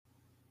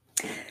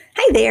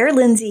Hi there,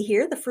 Lindsay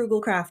here, the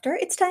Frugal Crafter.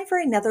 It's time for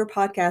another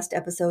podcast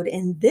episode,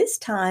 and this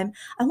time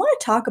I want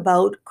to talk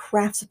about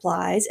craft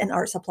supplies and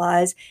art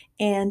supplies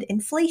and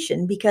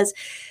inflation because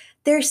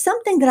there's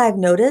something that I've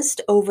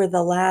noticed over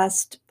the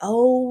last,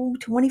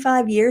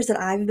 25 years that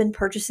I've been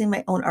purchasing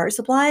my own art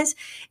supplies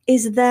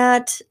is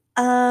that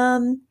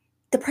the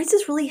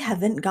prices really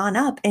haven't gone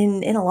up.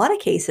 And in a lot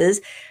of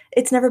cases,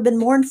 it's never been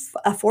more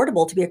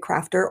affordable to be a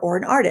crafter or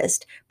an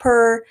artist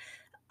per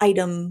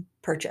item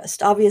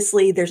purchased.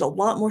 Obviously, there's a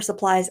lot more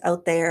supplies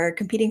out there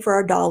competing for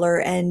our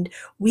dollar, and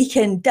we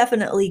can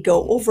definitely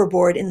go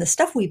overboard in the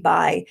stuff we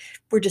buy.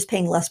 We're just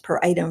paying less per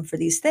item for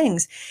these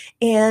things.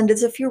 And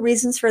there's a few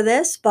reasons for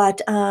this, but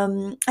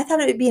I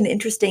thought it would be an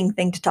interesting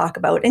thing to talk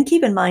about. And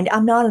keep in mind,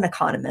 I'm not an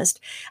economist.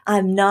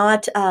 I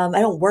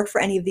don't work for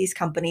any of these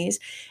companies.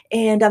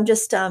 And I'm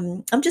just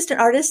an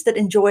artist that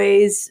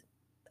enjoys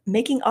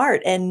making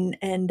art and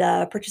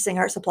purchasing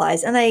art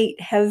supplies. And I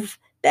have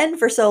been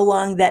for so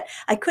long that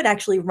I could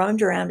actually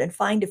rummage around and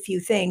find a few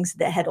things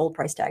that had old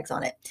price tags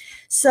on it.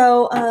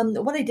 So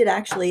what I did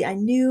actually, I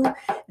knew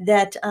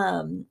that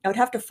I would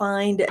have to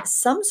find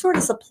some sort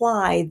of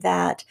supply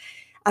that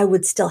I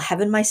would still have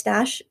in my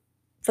stash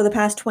for the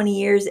past 20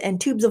 years. And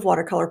tubes of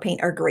watercolor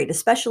paint are great,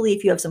 especially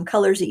if you have some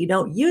colors that you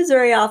don't use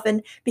very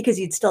often, because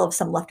you'd still have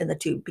some left in the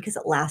tube because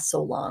it lasts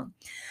so long.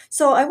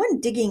 So I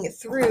went digging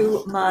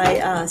through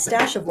my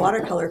stash of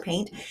watercolor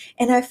paint,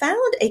 and I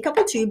found a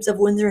couple tubes of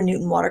Winsor &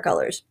 Newton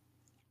watercolors.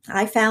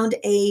 I found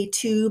a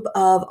tube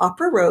of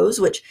Opera Rose,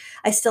 which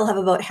I still have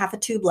about half a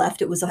tube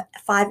left. It was a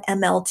 5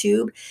 ml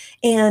tube.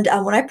 And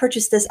when I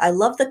purchased this, I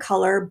loved the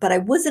color, but I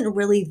wasn't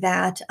really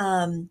that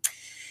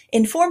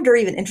informed or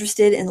even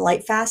interested in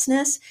light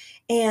fastness.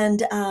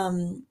 And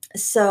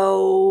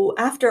so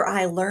after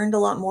I learned a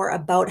lot more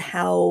about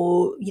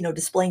how,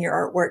 displaying your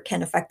artwork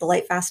can affect the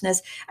light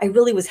fastness, I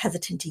really was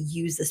hesitant to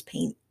use this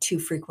paint too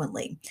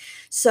frequently.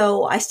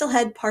 So I still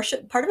had part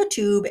of a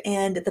tube,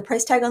 and the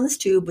price tag on this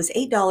tube was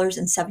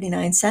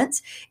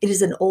 $8.79. It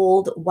is an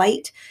old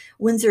white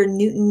Winsor &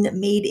 Newton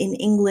made in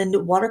England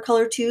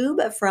watercolor tube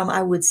from,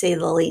 I would say,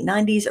 the late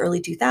 90s, early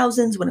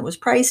 2000s when it was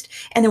priced,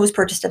 and it was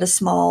purchased at a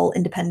small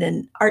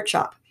independent art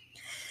shop.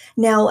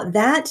 Now,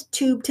 that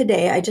tube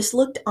today, I just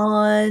looked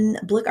on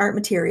Blick Art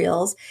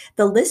Materials.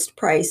 The list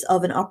price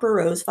of an Opera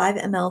Rose 5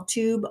 ml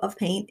tube of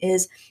paint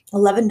is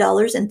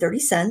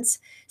 $11.30.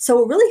 So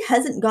it really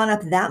hasn't gone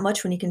up that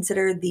much when you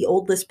consider the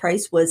old list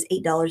price was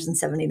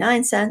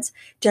 $8.79.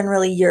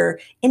 Generally, your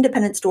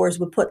independent stores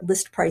would put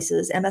list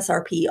prices,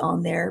 MSRP,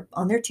 on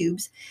their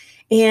tubes.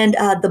 And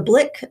the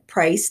Blick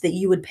price that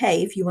you would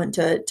pay if you went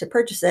to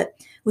purchase it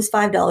was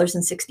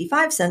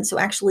 $5.65. So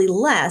actually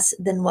less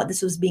than what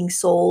this was being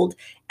sold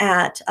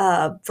at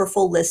for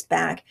full list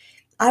back.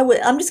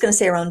 I'm just going to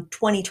say around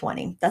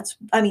 2020.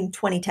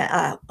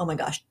 2010. Oh my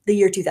gosh, the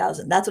year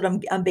 2000. That's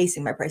what I'm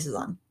basing my prices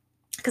on,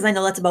 because I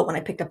know that's about when I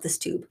picked up this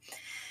tube.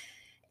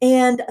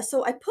 And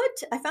so I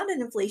found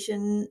an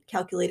inflation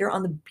calculator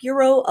on the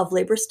Bureau of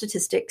Labor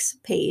Statistics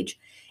page,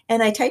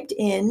 and I typed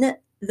in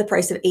the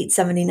price of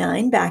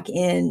 $8.79 back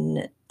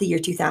in the year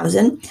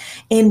 2000.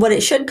 And what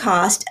it should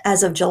cost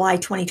as of July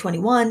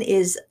 2021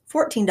 is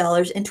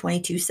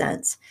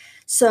 $14.22.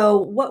 So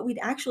what we'd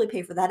actually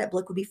pay for that at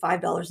Blick would be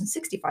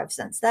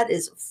 $5.65. That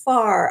is a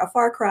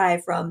far cry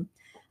from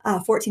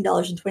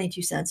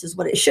 $14.22 is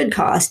what it should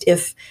cost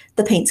if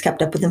the paint's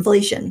kept up with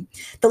inflation.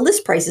 The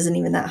list price isn't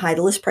even that high.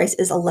 The list price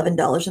is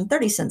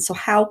 $11.30. So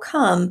how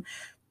come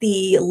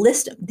the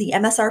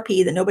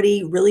MSRP that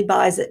nobody really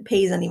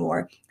pays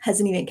anymore,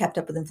 hasn't even kept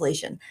up with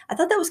inflation? I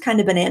thought that was kind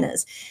of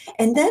bananas.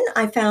 And then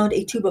I found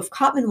a tube of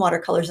Cotman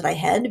watercolors that I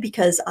had,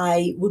 because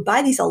I would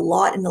buy these a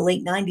lot in the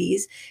late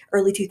 90s,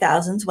 early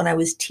 2000s when I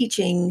was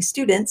teaching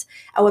students.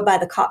 I would buy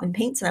the Cotman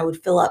paints and I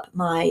would fill up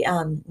my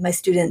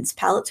students'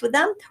 palettes with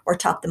them or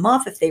top them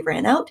off if they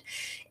ran out.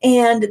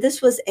 And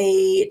this was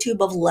a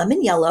tube of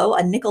lemon yellow,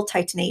 a nickel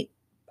titanate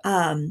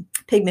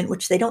pigment,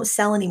 which they don't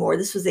sell anymore.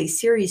 This was a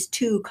Series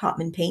 2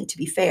 Cotman paint, to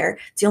be fair.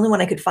 It's the only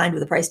one I could find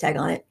with a price tag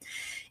on it.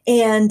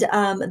 And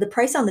the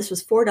price on this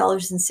was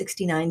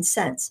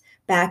 $4.69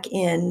 back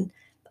in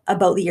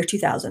about the year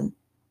 2000.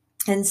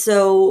 And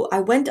so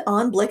I went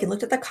on Blick and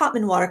looked at the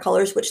Cotman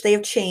watercolors, which they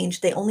have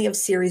changed. They only have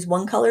Series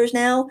 1 colors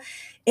now.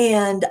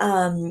 And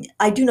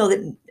I do know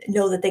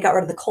that they got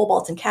rid of the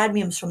cobalts and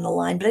cadmiums from the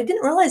line, but I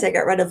didn't realize I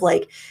got rid of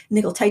like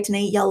nickel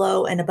titanate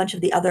yellow and a bunch of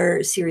the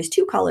other Series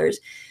 2 colors.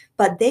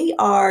 But they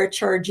are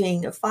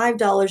charging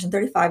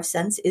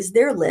 $5.35 is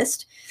their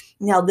list.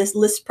 Now, this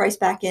list price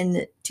back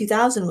in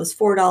 2000 was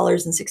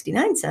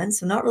 $4.69,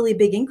 so not really a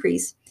big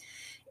increase.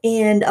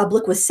 And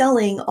Blick was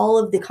selling all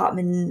of the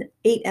Cotman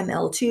 8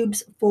 ml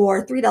tubes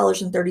for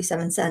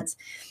 $3.37.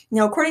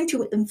 Now, according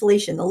to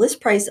inflation, the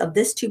list price of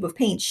this tube of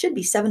paint should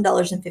be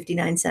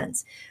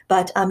 $7.59,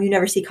 but you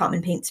never see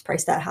Cotman paints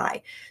priced that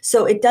high.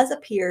 So it does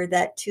appear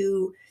that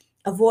to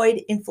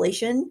avoid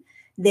inflation,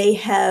 they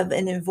have,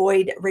 and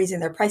avoid raising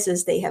their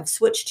prices, they have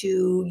switched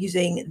to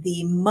using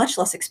the much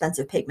less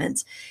expensive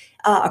pigments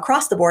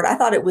across the board. I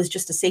thought it was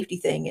just a safety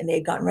thing and they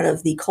had gotten rid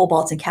of the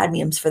cobalts and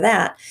cadmiums for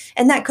that.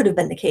 And that could have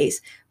been the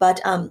case. But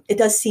it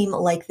does seem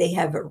like they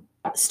have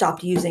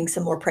stopped using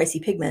some more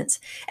pricey pigments.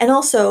 And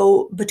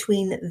also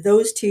between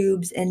those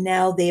tubes and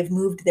now they have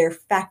moved their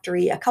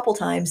factory a couple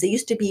times. They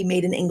used to be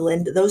made in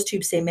England. Those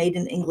tubes say made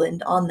in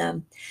England on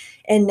them.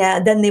 And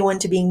then they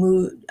went to being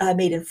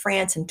made in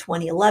France in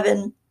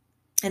 2011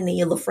 in the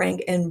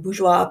Lefranc and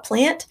Bourgeois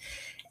plant.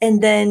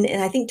 And then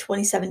in I think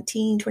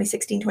 2017,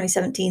 2016,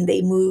 2017,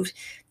 they moved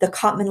the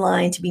Cotman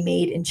line to be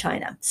made in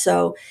China.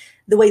 So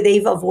the way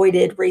they've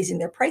avoided raising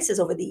their prices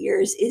over the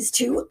years is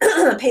to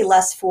pay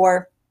less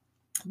for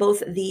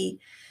both the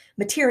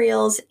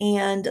materials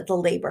and the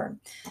labor.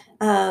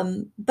 But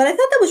I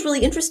thought that was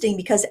really interesting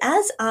because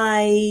as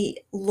I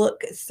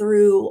look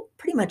through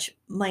pretty much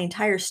my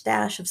entire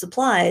stash of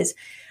supplies,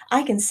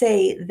 I can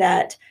say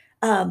that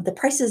the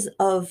prices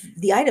of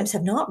the items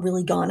have not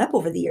really gone up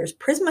over the years.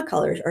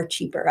 Prismacolors are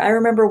cheaper. I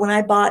remember when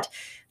I bought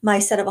my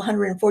set of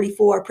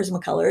 144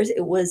 Prismacolors,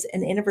 it was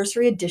an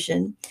anniversary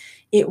edition.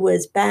 It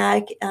was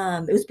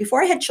it was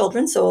before I had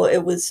children, so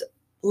it was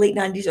late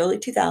 90s, early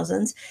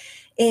 2000s.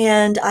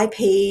 And I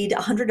paid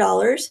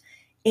 $100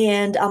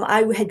 and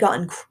I had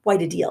gotten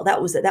quite a deal.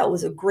 That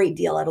was a great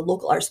deal at a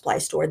local art supply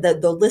store.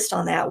 The list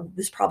on that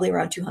was probably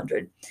around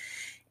 200,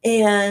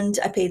 and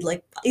I paid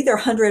like either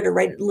 100 or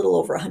right a little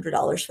over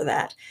 $100 for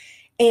that.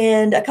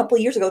 And a couple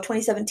of years ago,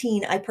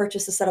 2017, I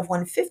purchased a set of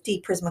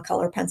 150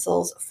 Prismacolor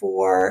pencils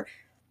for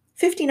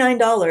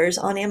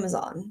 $59 on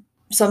Amazon.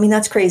 So I mean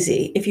that's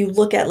crazy. If you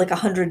look at like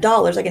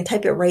 $100, I can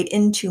type it right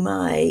into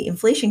my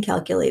inflation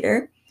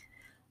calculator.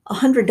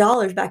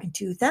 $100 back in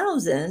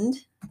 2000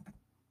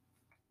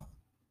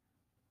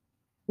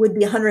 would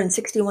be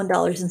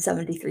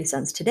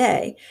 $161.73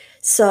 today.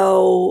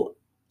 So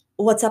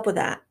what's up with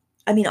that?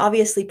 I mean,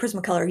 obviously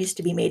Prismacolor used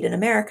to be made in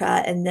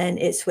America and then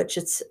it switched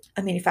its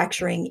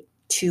manufacturing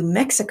to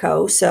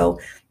Mexico. So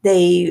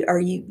they are,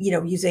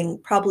 using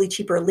probably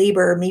cheaper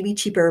labor, maybe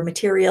cheaper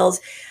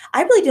materials.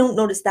 I really don't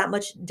notice that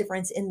much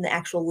difference in the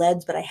actual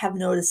leads, but I have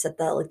noticed that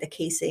the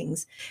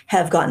casings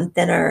have gotten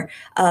thinner,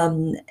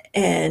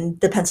 and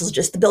the pencils,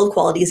 just the build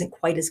quality isn't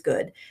quite as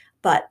good.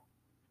 But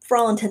for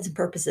all intents and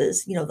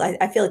purposes,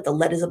 I feel like the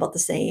lead is about the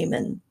same,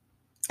 and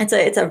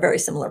it's a very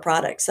similar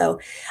product. So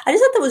I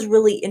just thought that was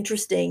really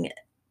interesting.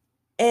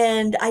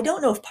 And I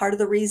don't know if part of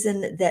the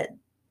reason that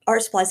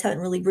art supplies haven't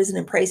really risen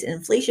in price and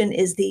inflation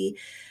is the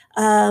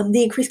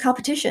increased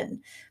competition.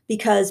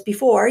 Because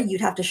before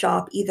you'd have to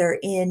shop either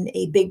in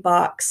a big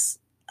box.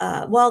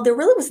 Well, there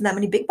really wasn't that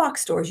many big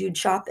box stores. You'd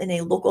shop in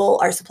a local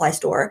art supply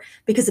store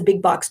because the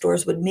big box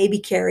stores would maybe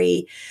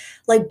carry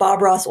like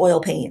Bob Ross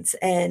oil paints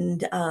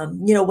and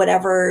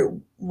whatever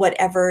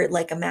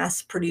like a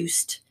mass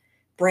produced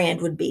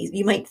brand would be.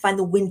 You might find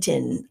the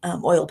Winton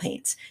oil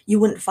paints. You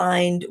wouldn't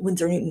find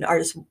Winsor Newton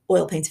artist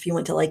oil paints if you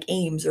went to like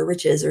Ames or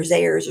Rich's or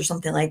Zayre's or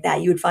something like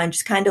that. You would find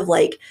just kind of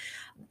like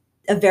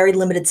a very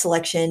limited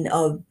selection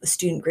of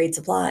student grade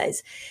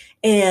supplies.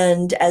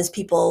 And as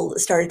people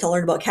started to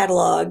learn about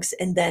catalogs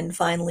and then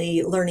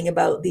finally learning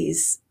about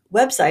these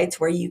websites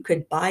where you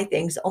could buy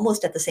things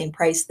almost at the same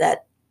price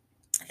that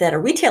a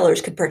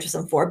retailers could purchase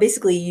them for,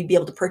 basically you'd be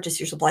able to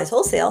purchase your supplies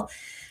wholesale.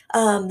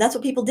 That's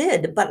what people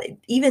did. But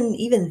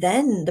even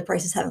then, the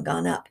prices haven't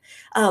gone up.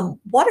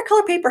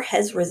 Watercolor paper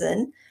has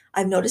risen.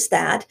 I've noticed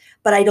that,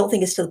 but I don't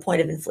think it's to the point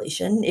of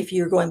inflation if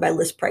you're going by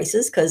list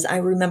prices, because I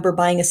remember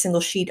buying a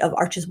single sheet of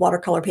Arches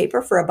watercolor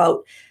paper for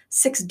about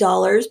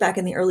 $6 back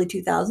in the early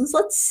 2000s.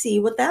 Let's see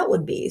what that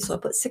would be. So I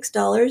put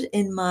 $6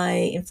 in my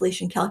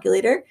inflation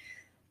calculator,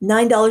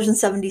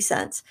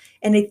 $9.70.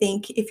 And I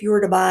think if you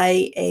were to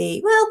buy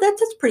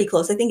that's pretty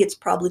close. I think it's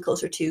probably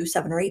closer to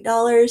 $7 or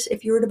 $8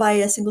 if you were to buy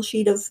a single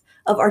sheet of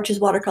Arches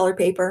watercolor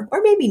paper,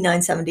 or maybe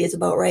 $9.70 is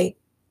about right.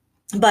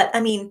 But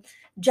I mean,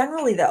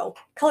 generally though,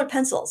 colored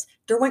pencils,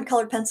 Derwent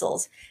colored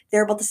pencils,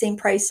 they're about the same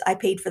price I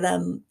paid for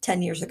them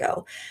 10 years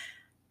ago.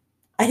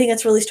 I think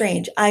that's really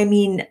strange. I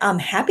mean, I'm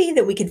happy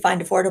that we can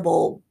find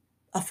affordable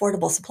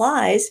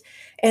supplies,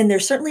 and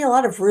there's certainly a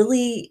lot of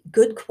really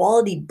good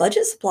quality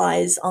budget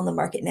supplies on the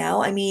market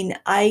now. I mean,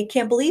 I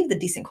can't believe the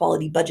decent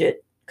quality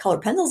budget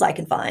colored pencils I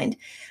can find.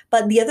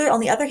 But on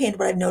the other hand,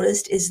 what I've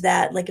noticed is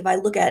that like if I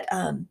look at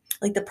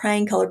like the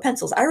Prang colored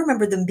pencils, I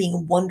remember them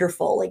being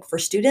wonderful like for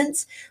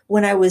students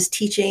when I was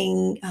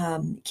teaching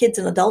kids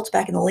and adults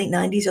back in the late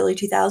 90s, early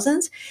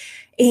 2000s.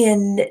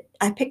 And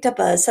I picked up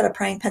a set of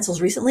Prang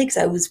pencils recently because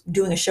I was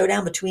doing a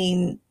showdown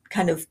between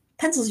kind of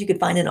pencils you could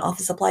find in an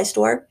office supply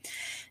store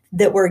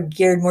that were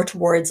geared more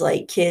towards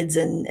like kids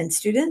and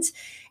students.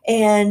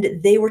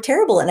 And they were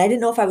terrible. And I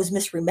didn't know if I was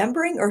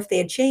misremembering or if they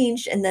had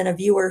changed. And then a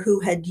viewer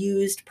who had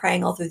used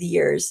Prang all through the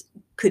years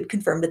could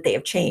confirm that they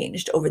have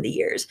changed over the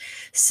years.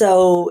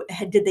 So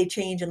did they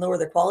change and lower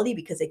their quality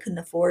because they couldn't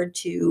afford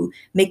to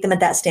make them at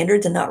that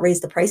standards and not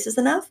raise the prices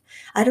enough?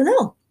 I don't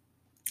know.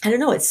 I don't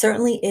know. It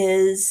certainly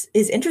is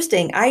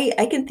interesting.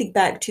 I can think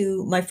back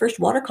to my first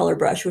watercolor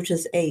brush, which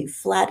is a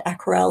flat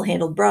aquarelle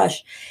handled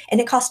brush, and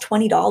it cost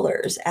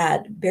 $20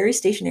 at various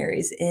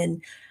stationaries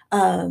in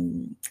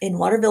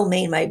Waterville,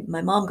 Maine.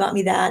 My mom got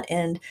me that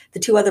and the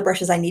two other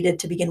brushes I needed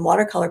to begin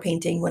watercolor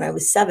painting when I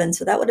was 7.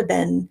 So that would have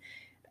been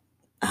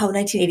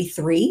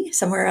 1983,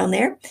 somewhere around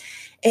there.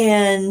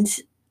 And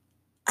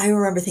I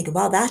remember thinking,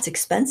 wow, that's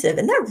expensive.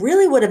 And that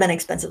really would have been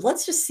expensive.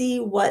 Let's just see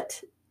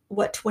what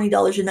 $20 in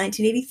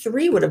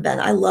 1983 would have been.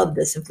 I love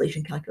this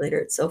inflation calculator.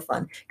 It's so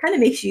fun. Kind of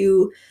makes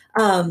you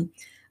um,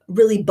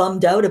 really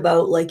bummed out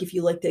about like if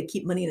you like to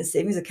keep money in a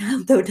savings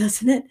account, though,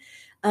 doesn't it?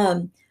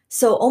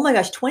 So, oh my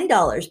gosh, $20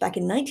 back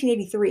in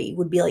 1983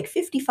 would be like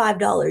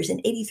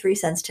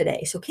 $55.83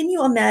 today. So, can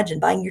you imagine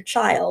buying your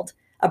child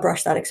a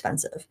brush that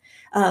expensive?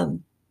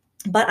 Um,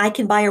 but I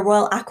can buy a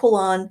Royal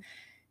Aquilon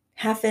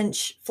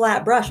half-inch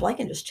flat brush. Well, I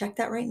can just check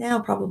that right now,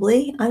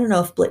 probably. I don't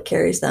know if Blick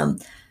carries them.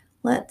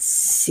 Let's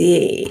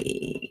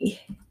see.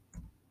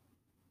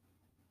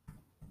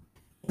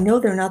 No,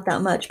 they're not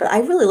that much, but I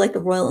really like the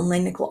Royal and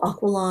Langnickel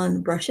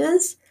Aquilon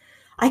brushes.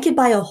 I could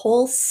buy a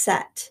whole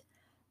set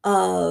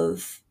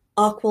of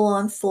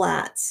Aquilon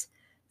flats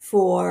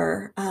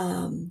for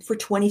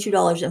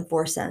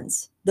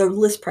 $22.04. The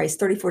list price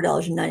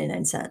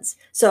 $34.99.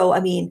 So I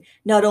mean,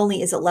 not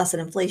only is it less than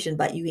inflation,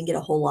 but you can get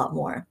a whole lot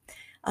more.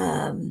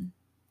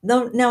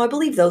 No, now I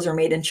believe those are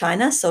made in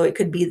China, so it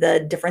could be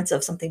the difference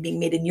of something being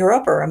made in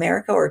Europe or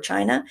America or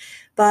China.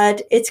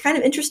 But it's kind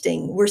of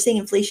interesting. We're seeing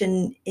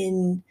inflation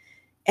in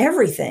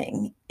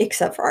everything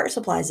except for art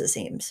supplies, it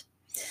seems.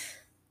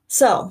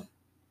 So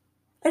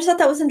I just thought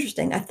that was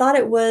interesting. I thought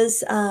it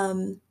was,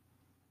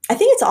 I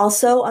think it's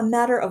also a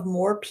matter of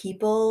more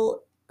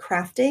people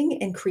crafting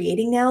and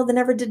creating now than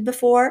ever did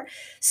before.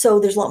 So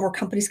there's a lot more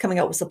companies coming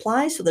out with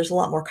supplies. So there's a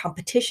lot more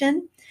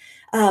competition.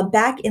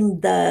 Back in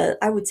the,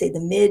 I would say the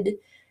mid,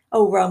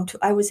 oh, around,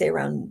 I would say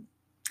around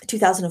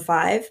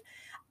 2005,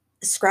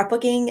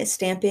 scrapbooking,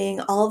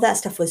 stamping, all of that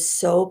stuff was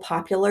so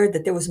popular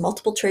that there was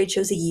multiple trade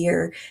shows a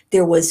year.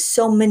 There was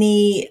so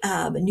many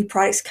new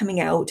products coming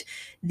out.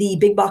 The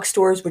big box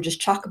stores were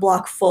just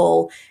chock-a-block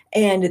full,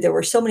 and there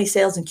were so many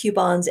sales and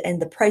coupons,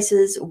 and the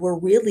prices were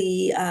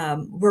really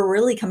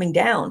coming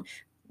down.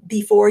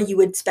 Before you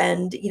would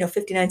spend,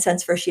 59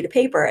 cents for a sheet of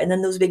paper, and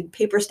then those big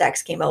paper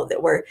stacks came out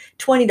that were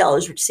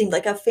 $20, which seemed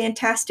like a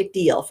fantastic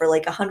deal for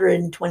like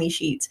 120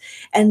 sheets.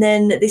 And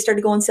then they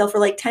started going on sale for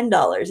like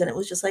 $10, and it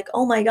was just like,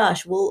 oh my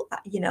gosh, well,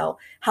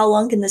 how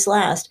long can this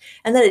last?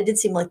 And then it did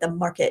seem like the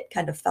market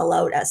kind of fell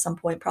out at some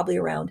point, probably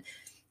around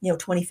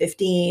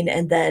 2015,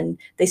 and then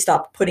they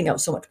stopped putting out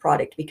so much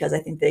product because I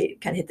think they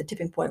kind of hit the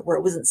tipping point where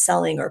it wasn't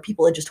selling, or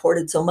people had just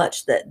hoarded so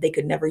much that they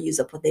could never use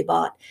up what they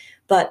bought.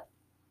 But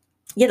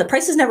yeah, the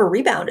prices never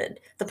rebounded.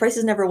 The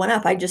prices never went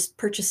up. I just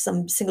purchased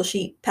some single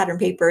sheet pattern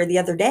paper the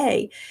other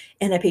day,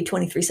 and I paid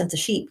 23 cents a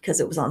sheet because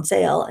it was on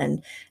sale.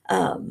 And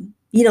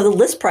the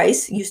list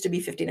price used to be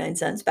 59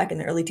 cents back in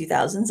the early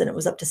 2000s, and it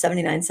was up to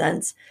 79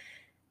 cents.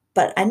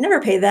 But I never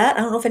pay that.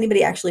 I don't know if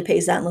anybody actually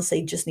pays that unless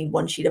they just need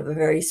one sheet of a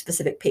very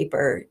specific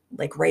paper,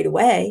 like right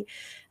away.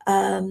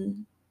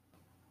 Um,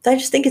 I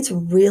just think it's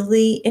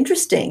really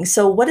interesting.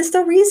 So, what is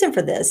the reason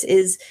for this?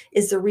 Is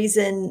the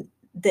reason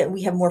that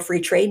we have more free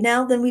trade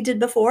now than we did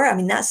before? I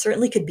mean, that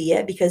certainly could be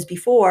it, because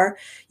before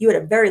you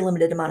had a very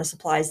limited amount of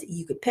supplies that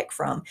you could pick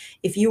from.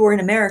 If you were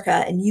in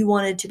America and you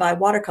wanted to buy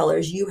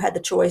watercolors, you had the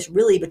choice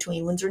really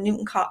between Winsor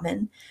Newton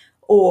Cotman,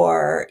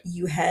 or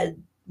you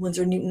had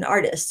Winsor Newton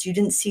Artists. You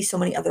didn't see so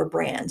many other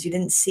brands. You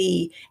didn't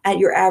see at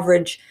your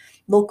average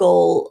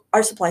local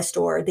art supply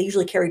store, they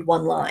usually carried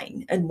one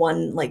line and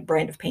one like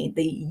brand of paint.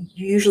 You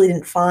usually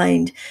didn't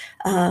find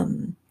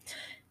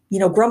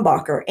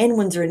Grumbacher and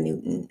Winsor and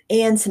Newton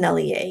and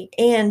Sennelier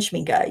and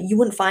Schminke. You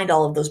wouldn't find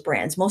all of those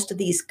brands. Most of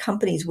these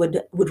companies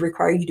would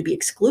require you to be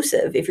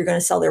exclusive. If you're going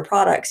to sell their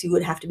products, you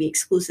would have to be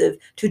exclusive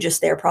to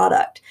just their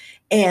product.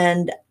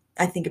 And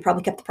I think it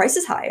probably kept the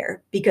prices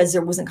higher because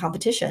there wasn't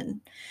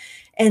competition.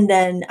 And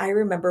then I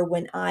remember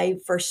when I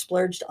first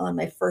splurged on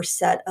my first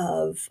set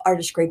of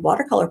artist grade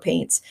watercolor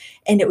paints,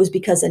 and it was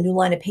because a new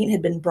line of paint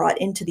had been brought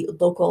into the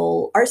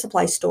local art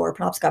supply store,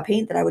 Penobscot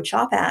Paint, that I would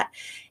shop at.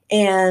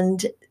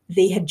 And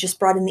they had just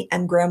brought in the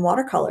M. Graham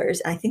watercolors.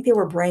 And I think they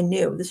were brand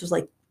new. This was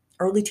like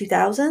early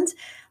 2000s,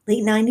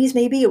 late 90s,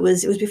 maybe. It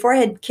was before I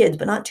had kids,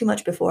 but not too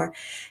much before.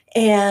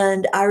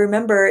 And I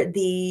remember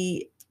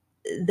the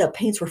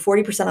paints were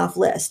 40% off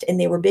list, and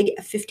they were big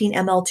 15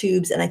 ml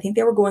tubes. And I think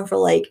they were going for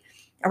like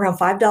around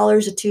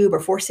 $5 a tube or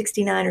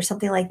 $4.69 or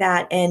something like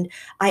that. And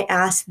I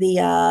asked the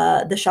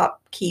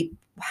shopkeep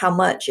how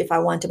much if I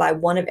wanted to buy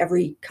one of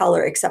every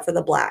color except for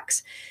the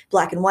blacks,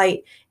 black and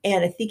white.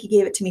 And I think he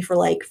gave it to me for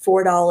like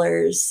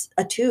 $4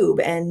 a tube.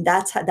 And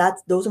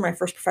those are my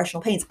first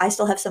professional paints. I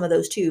still have some of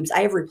those tubes.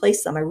 I have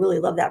replaced them. I really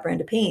love that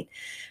brand of paint.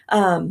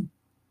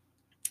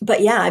 But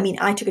yeah, I mean,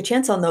 I took a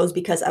chance on those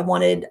because I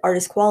wanted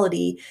artist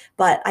quality,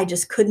 but I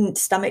just couldn't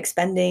stomach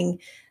spending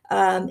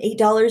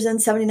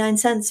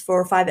 $8.79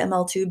 for 5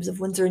 ml tubes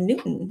of Winsor and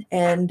Newton.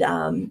 And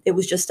it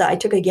was just, I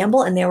took a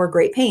gamble and they were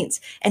great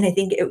paints. And I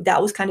think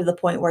that was kind of the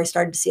point where I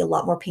started to see a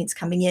lot more paints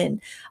coming in.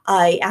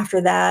 I,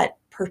 after that,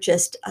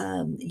 purchased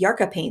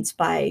Yarka paints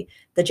by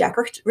the Jack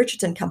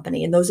Richardson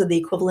Company. And those are the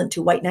equivalent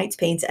to White Knights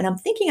paints. And I'm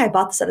thinking I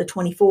bought this at a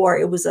 24.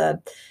 It was a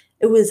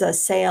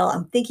sale.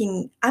 I'm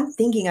thinking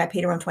I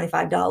paid around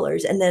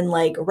 $25. And then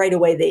like right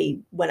away they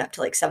went up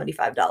to like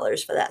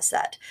 $75 for that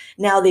set.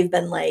 Now they've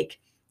been like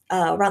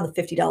around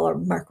the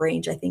 $50 mark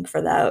range, I think,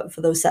 for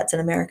those sets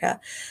in America.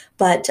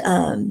 But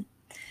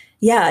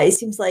yeah, it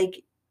seems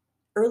like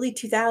early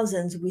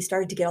 2000s we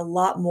started to get a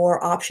lot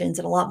more options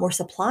and a lot more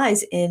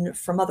supplies in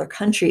from other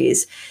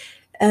countries.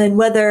 And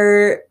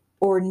whether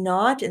or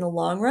not in the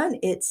long run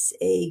it's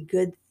a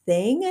good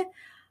thing,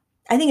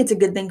 I think it's a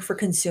good thing for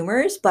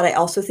consumers, but I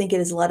also think it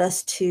has led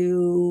us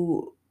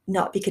to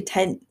not be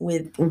content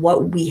with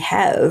what we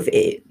have.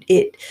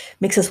 It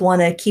makes us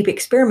want to keep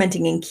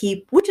experimenting and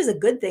keep, which is a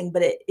good thing,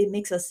 but it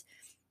makes us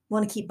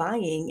want to keep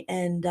buying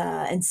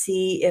and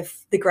see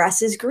if the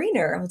grass is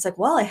greener. And it's like,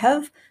 well, I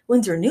have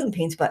Winsor and Newton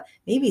paints, but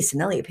maybe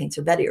Sennelier paints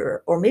are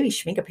better, or maybe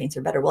Schmincke paints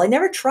are better. Well, I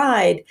never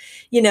tried,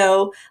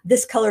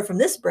 this color from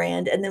this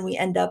brand, and then we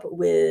end up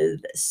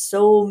with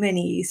so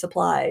many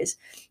supplies.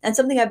 And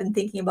something I've been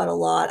thinking about a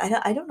lot.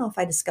 I don't know if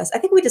I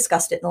think we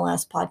discussed it in the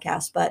last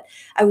podcast, but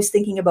I was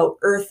thinking about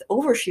Earth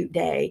Overshoot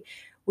Day,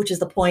 which is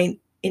the point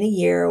in a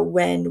year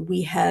when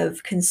we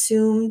have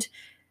consumed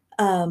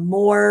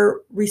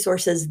more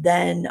resources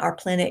than our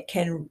planet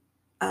can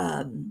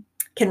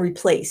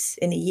replace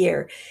in a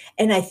year.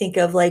 And I think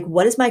of like,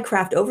 what is my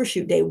craft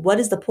overshoot day? What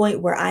is the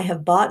point where I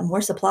have bought more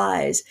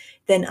supplies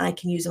than I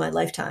can use in my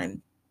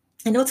lifetime?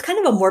 I know it's kind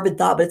of a morbid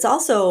thought, but it's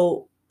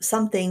also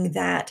something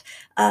that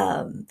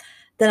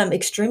I'm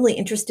extremely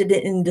interested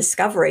in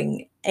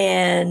discovering.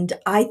 And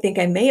I think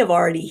I may have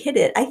already hit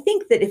it. I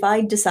think that if I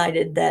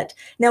decided that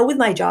now with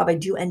my job, I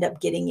do end up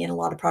getting in a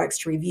lot of products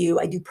to review.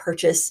 I do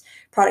purchase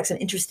products I'm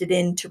interested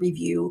in to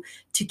review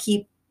to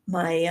keep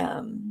my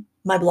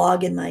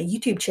blog and my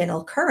YouTube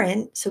channel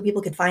current so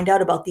people can find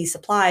out about these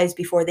supplies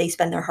before they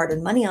spend their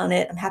hard-earned money on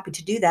it. I'm happy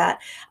to do that.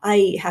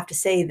 I have to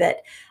say that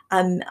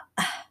I'm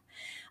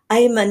I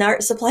am an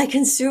art supply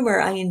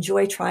consumer. I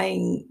enjoy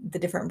trying the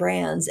different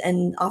brands,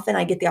 and often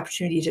I get the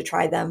opportunity to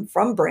try them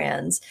from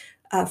brands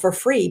for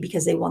free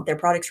because they want their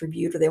products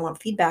reviewed or they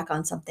want feedback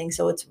on something.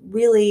 So it's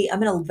really,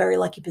 I'm in a very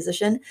lucky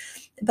position.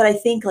 But I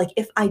think like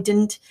if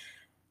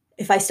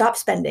I stop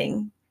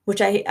spending,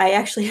 which I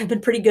actually have been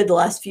pretty good the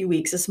last few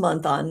weeks, this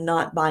month, on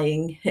not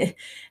buying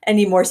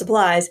any more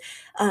supplies,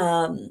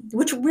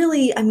 which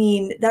really, I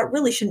mean, that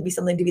really shouldn't be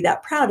something to be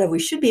that proud of. We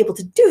should be able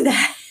to do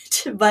that.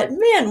 But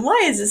man, why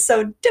is this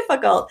so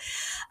difficult?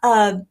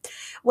 Um,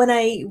 when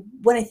I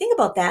think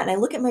about that and I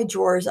look at my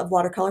drawers of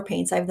watercolor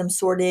paints, I have them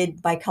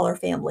sorted by color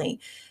family.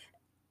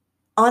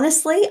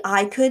 Honestly,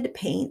 I could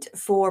paint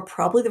for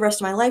probably the rest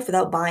of my life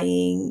without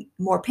buying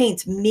more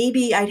paints.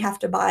 Maybe I'm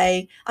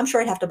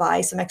sure I'd have to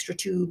buy some extra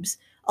tubes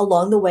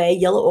along the way,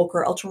 yellow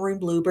ochre, ultramarine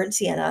blue, burnt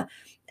sienna.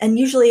 And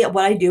usually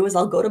what I do is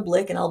I'll go to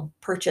Blick and I'll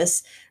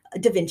purchase a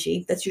Da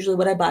Vinci. That's usually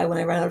what I buy when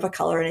I run out of a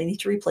color and I need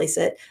to replace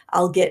it.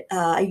 I'll get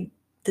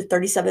the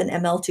 37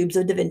 ml tubes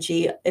of Da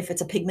Vinci. If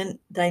it's a pigment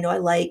that I know I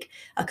like,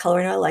 a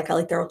color I like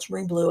their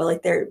ultramarine blue, I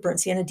like their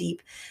burnt sienna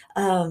deep.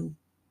 Um,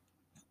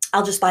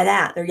 I'll just buy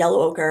that. They're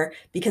yellow ochre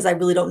because I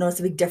really don't notice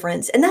a big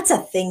difference. And that's a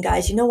thing,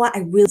 guys. You know what?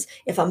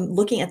 If I'm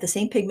looking at the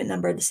same pigment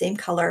number, the same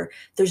color,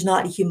 there's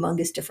not a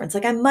humongous difference.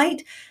 Like I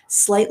might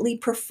slightly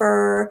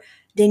prefer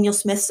Daniel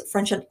Smith's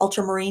French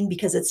ultramarine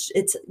because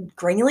it's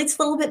granulates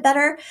a little bit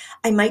better.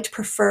 I might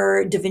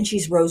prefer Da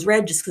Vinci's rose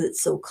red just because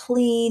it's so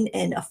clean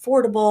and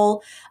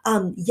affordable.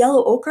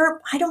 Yellow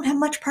ochre, I don't have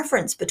much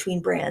preference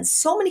between brands.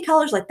 So many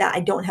colors like that,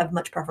 I don't have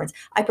much preference.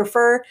 I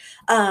prefer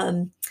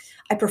M.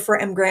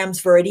 Graham's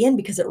Viridian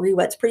because it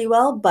re-wets pretty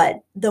well,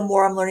 but the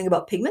more I'm learning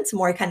about pigments, the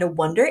more I kind of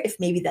wonder if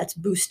maybe that's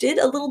boosted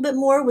a little bit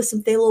more with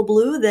some phthalo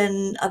blue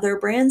than other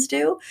brands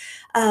do.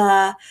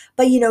 But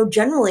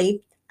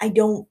generally, I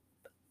don't.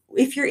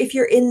 If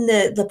you're in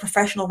the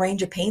professional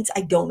range of paints,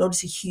 I don't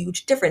notice a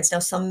huge difference. Now,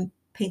 some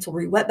paints will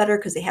re-wet better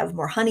because they have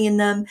more honey in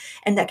them,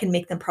 and that can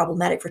make them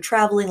problematic for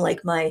traveling.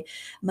 Like my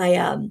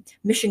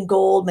Mission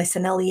Gold, my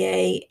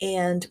Sennelier,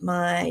 and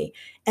my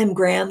M.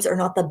 Grahams are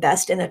not the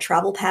best in a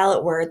travel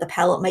palette where the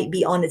palette might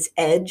be on its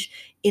edge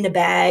in a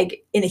bag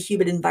in a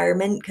humid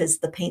environment because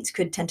the paints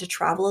could tend to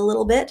travel a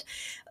little bit.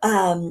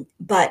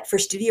 But for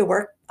studio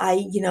work,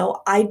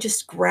 I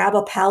just grab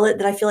a palette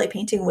that I feel like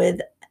painting with.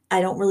 I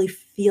don't really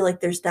feel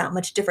like there's that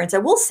much difference. I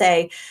will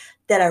say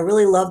that I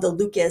really love the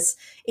Lucas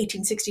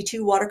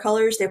 1862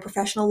 watercolors, their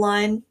professional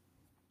line,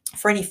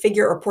 for any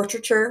figure or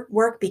portraiture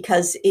work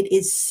because it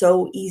is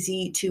so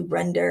easy to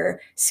render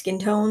skin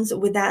tones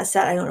with that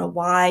set. I don't know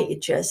why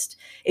it just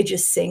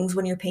sings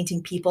when you're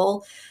painting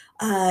people.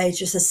 It's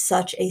just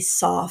such a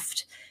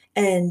soft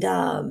and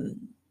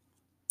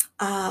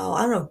oh,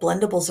 I don't know if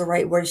blendable is the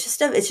right word.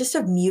 It's just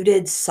a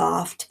muted,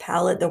 soft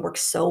palette that works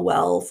so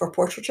well for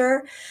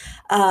portraiture.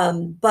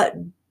 But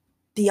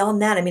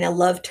beyond that, I mean, I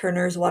love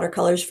Turner's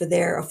watercolors for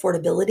their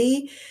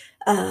affordability.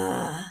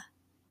 Uh,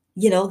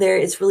 there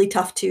it's really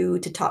tough to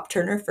top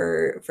Turner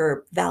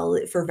for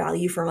value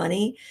for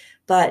money.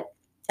 But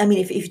I mean,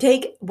 if you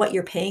take what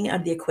you're paying out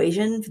of the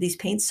equation for these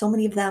paints, so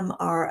many of them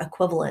are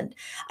equivalent.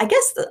 I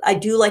guess I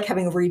do like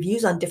having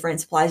reviews on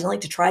different supplies. I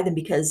like to try them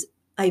because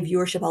I have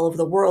viewership all over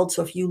the world.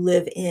 So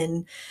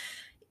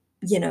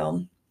you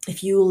know,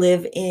 if you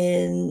live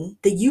in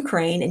the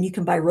Ukraine and you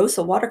can buy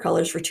Rosa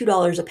watercolors for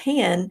 $2 a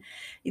pan,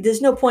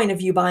 there's no point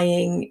of you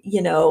buying,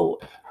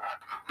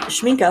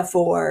 Schminke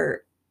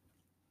for,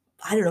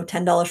 I don't know,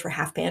 $10 for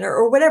half pan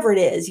or whatever it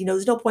is.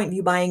 There's no point in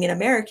you buying an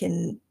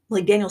American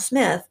like Daniel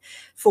Smith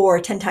for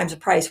 10 times the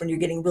price when you're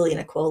getting really an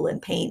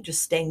equivalent paint,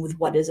 just staying with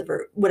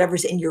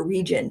whatever's in your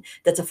region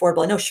that's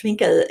affordable. I know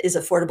Schminke is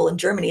affordable in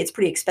Germany. It's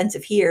pretty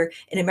expensive here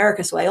in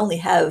America. So I only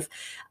have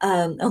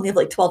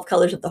like 12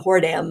 colors of the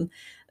Hordam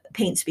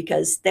paints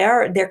because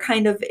they're it's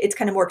kind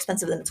of more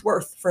expensive than it's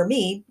worth for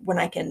me when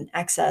I can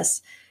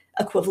access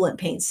equivalent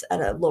paints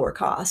at a lower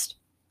cost.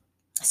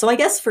 So I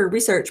guess for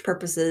research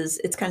purposes,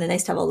 it's kind of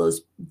nice to have all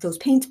those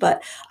paints,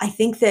 but I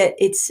think that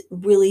it's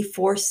really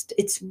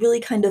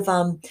kind of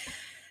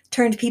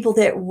turned people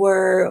that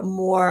were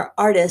more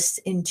artists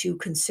into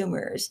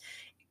consumers.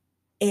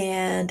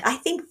 And I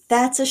think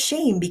that's a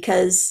shame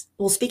because,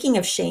 well, speaking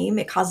of shame,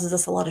 it causes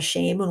us a lot of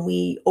shame when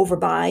we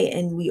overbuy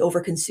and we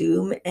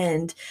overconsume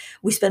and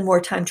we spend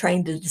more time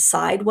trying to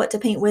decide what to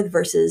paint with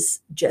versus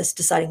just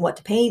deciding what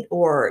to paint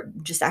or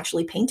just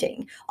actually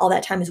painting. All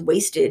that time is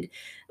wasted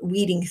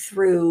weeding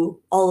through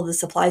all of the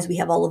supplies we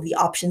have, all of the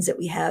options that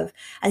we have.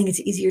 I think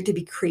it's easier to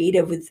be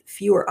creative with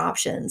fewer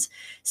options.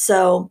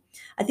 So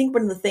I think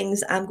one of the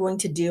things I'm going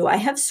to do, I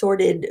have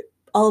sorted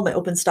all of my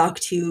open stock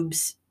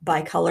tubes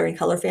by color and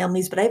color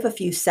families, but I have a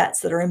few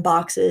sets that are in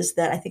boxes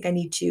that I think I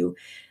need to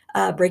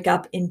break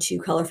up into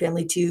color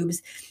family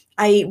tubes.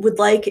 I would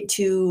like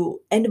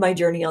to end my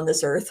journey on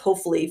this earth,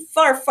 hopefully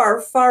far,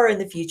 far, far in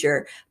the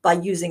future, by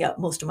using up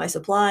most of my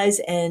supplies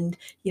and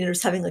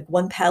just having like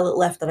one palette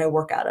left that I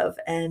work out of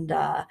and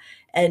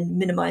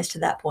minimize to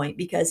that point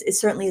because it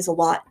certainly is a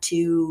lot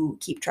to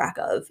keep track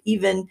of.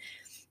 Even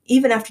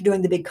after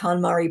doing the big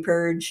KonMari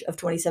purge of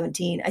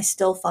 2017, I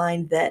still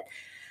find that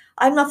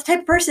I'm not the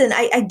type of person.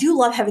 I do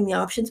love having the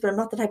options, but I'm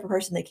not the type of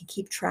person that can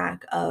keep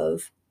track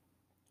of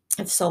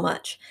so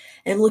much.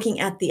 And I'm looking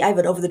at I have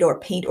an over the door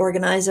paint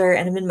organizer,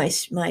 and I'm in my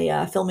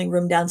filming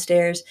room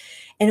downstairs,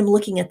 and I'm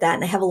looking at that,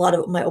 and I have a lot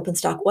of my open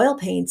stock oil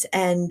paints,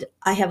 and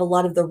I have a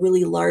lot of the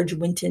really large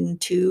Winton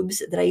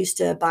tubes that I used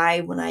to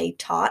buy when I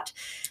taught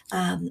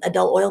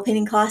adult oil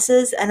painting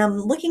classes, and I'm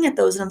looking at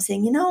those, and I'm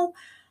saying,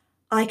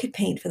 I could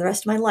paint for the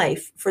rest of my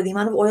life. For the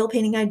amount of oil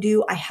painting I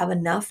do, I have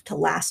enough to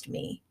last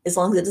me as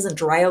long as it doesn't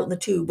dry out in the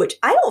tube, which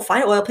I don't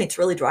find oil paints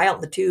really dry out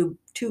in the tube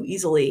too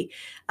easily.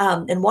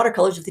 And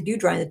watercolors, if they do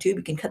dry in the tube,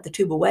 you can cut the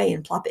tube away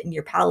and plop it in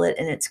your palette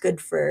and it's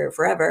good for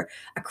forever.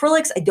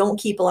 Acrylics, I don't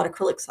keep a lot of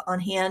acrylics on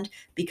hand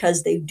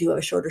because they do have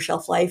a shorter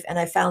shelf life. And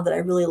I found that I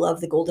really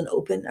love the Golden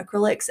Open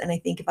acrylics. And I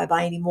think if I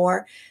buy any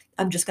more,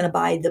 I'm just going to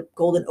buy the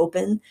Golden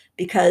Open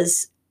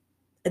because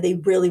they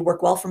really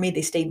work well for me.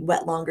 They stay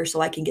wet longer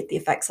so I can get the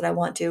effects that I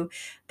want to.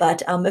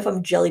 But if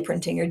I'm jelly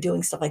printing or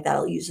doing stuff like that,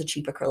 I'll use the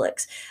cheap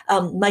acrylics.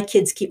 My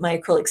kids keep my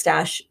acrylic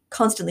stash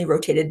constantly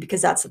rotated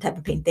because that's the type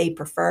of paint they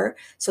prefer.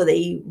 So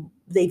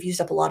they've used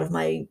up a lot of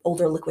my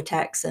older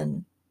Liquitex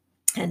and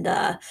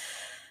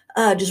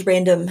just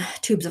random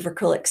tubes of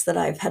acrylics that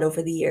I've had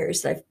over the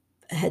years that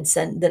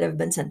have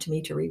been sent to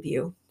me to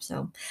review.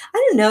 So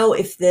I don't know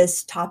if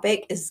this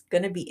topic is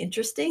going to be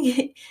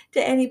interesting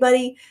to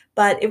anybody,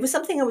 but it was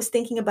something I was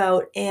thinking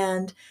about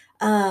and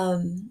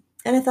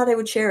I thought I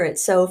would share it.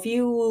 So if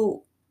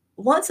you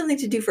want something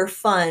to do for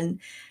fun,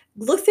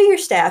 look through your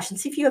stash and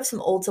see if you have some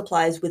old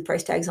supplies with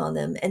price tags on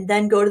them, and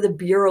then go to the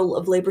Bureau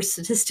of Labor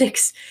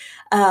Statistics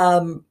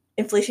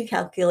inflation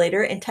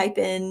calculator and type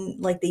in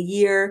like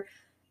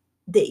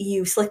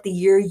select the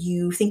year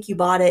you think you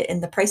bought it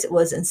and the price it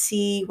was and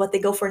see what they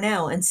go for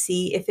now and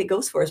see if it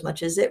goes for as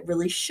much as it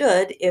really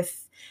should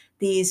if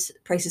these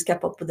prices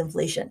kept up with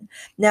inflation.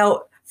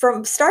 Now,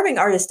 from starving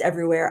artists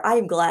everywhere, I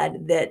am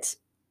glad that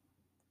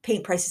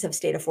paint prices have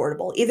stayed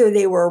affordable. Either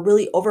they were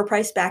really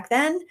overpriced back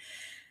then,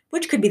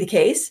 which could be the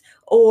case,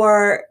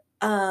 or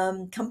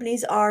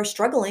companies are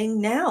struggling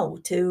now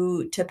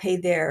to pay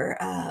their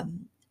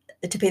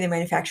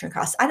manufacturing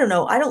costs. I don't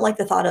know. I don't like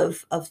the thought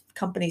of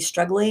companies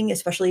struggling,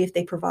 especially if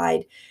they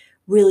provide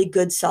really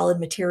good, solid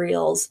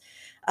materials.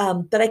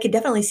 But I could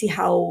definitely see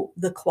how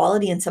the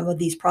quality in some of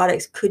these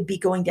products could be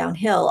going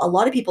downhill. A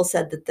lot of people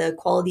said that the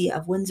quality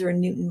of Winsor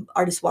and Newton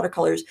artist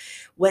watercolors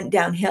went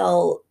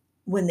downhill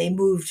when they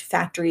moved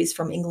factories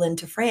from England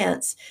to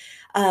France.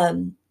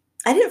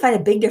 I didn't find a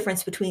big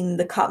difference between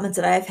the Cotmans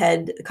that I've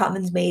had,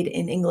 Cotmans made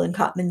in England,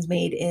 Cotmans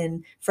made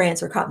in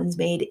France, or Cotmans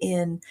made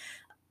in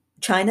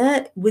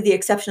China, with the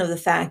exception of the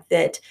fact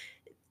that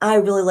I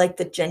really like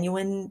the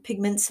genuine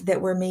pigments that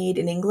were made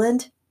in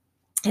England,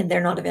 and they're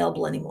not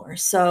available anymore.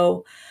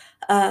 So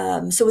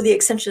with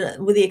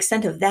the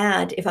extent of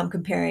that, if I'm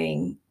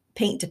comparing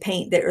paint to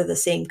paint that are the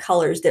same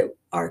colors, that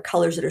are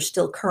colors that are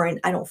still current,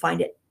 I don't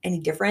find it any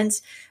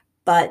difference.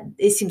 But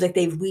it seems like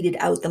they've weeded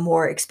out the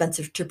more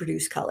expensive to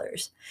produce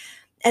colors.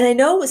 And I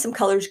know some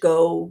colors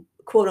go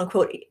quote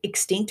unquote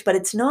extinct, but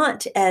it's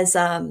not as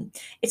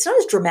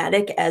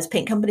dramatic as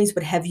paint companies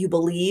would have you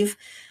believe.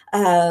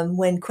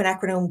 When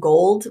quinacridone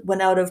gold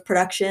went out of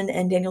production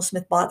and Daniel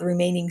Smith bought the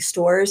remaining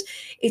stores,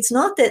 it's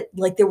not that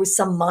like there was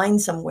some mine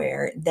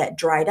somewhere that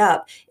dried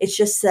up. It's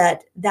just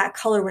that that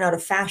color went out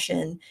of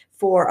fashion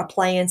for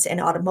appliance and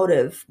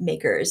automotive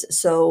makers.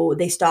 So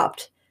they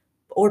stopped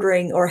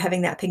ordering or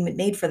having that pigment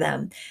made for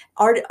them.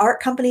 Art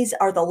companies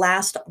are the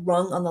last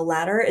rung on the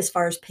ladder as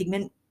far as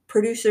pigment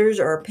producers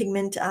or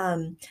pigment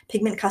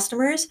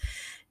customers.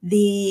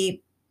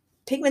 The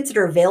pigments that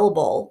are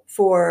available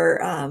for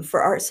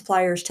art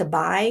suppliers to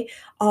buy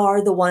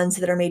are the ones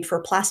that are made for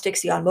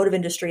plastics, the automotive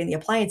industry, and the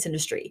appliance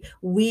industry.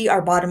 We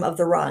are bottom of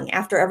the rung.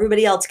 After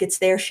everybody else gets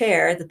their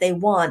share that they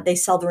want, they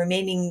sell the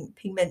remaining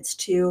pigments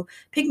to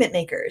pigment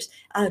makers,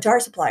 to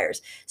art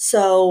suppliers.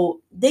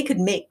 So they could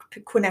make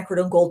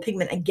quinacridone gold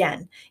pigment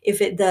again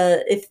if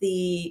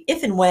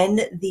and when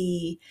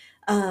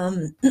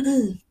um,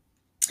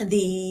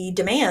 the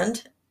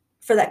demand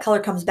for that color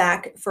comes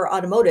back for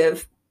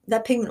automotive.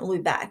 That pigment will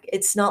be back.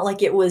 It's not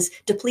like it was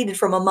depleted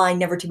from a mine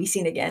never to be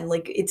seen again.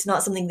 Like it's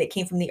not something that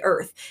came from the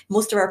earth.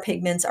 Most of our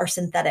pigments are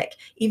synthetic,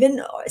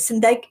 even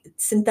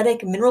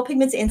synthetic mineral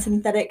pigments and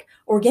synthetic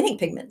organic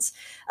pigments.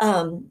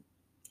 Um,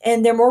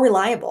 and they're more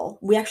reliable.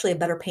 We actually have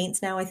better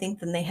paints now, I think,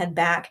 than they had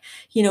back,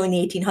 in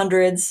the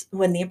 1800s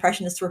when the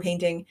Impressionists were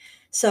painting.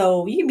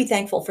 So you can be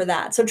thankful for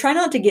that. So try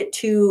not to get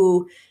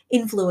too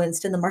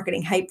influenced in the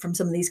marketing hype from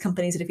some of these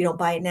companies that if you don't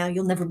buy it now,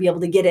 you'll never be able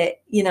to get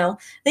it.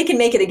 They can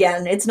make it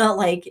again. It's not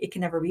like it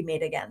can never be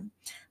made again.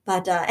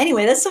 But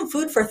anyway, that's some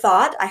food for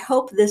thought. I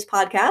hope this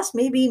podcast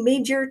maybe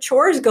made your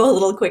chores go a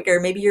little quicker.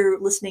 Maybe you're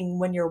listening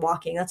when you're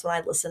walking. That's when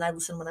I listen. I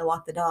listen when I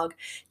walk the dog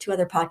to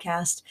other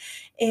podcasts.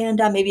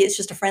 And maybe it's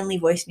just a friendly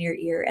voice in your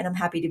ear, and I'm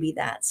happy to be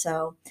that.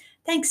 So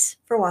thanks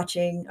for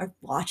watching or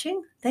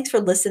watching. Thanks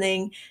for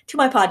listening to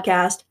my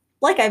podcast.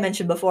 Like I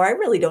mentioned before, I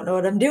really don't know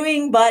what I'm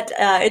doing, but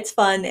it's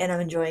fun and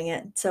I'm enjoying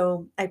it.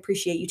 So I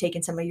appreciate you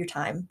taking some of your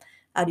time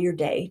out of your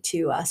day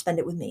to spend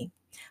it with me.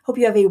 Hope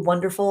you have a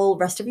wonderful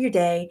rest of your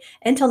day.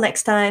 Until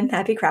next time,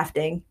 happy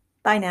crafting.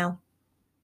 Bye now.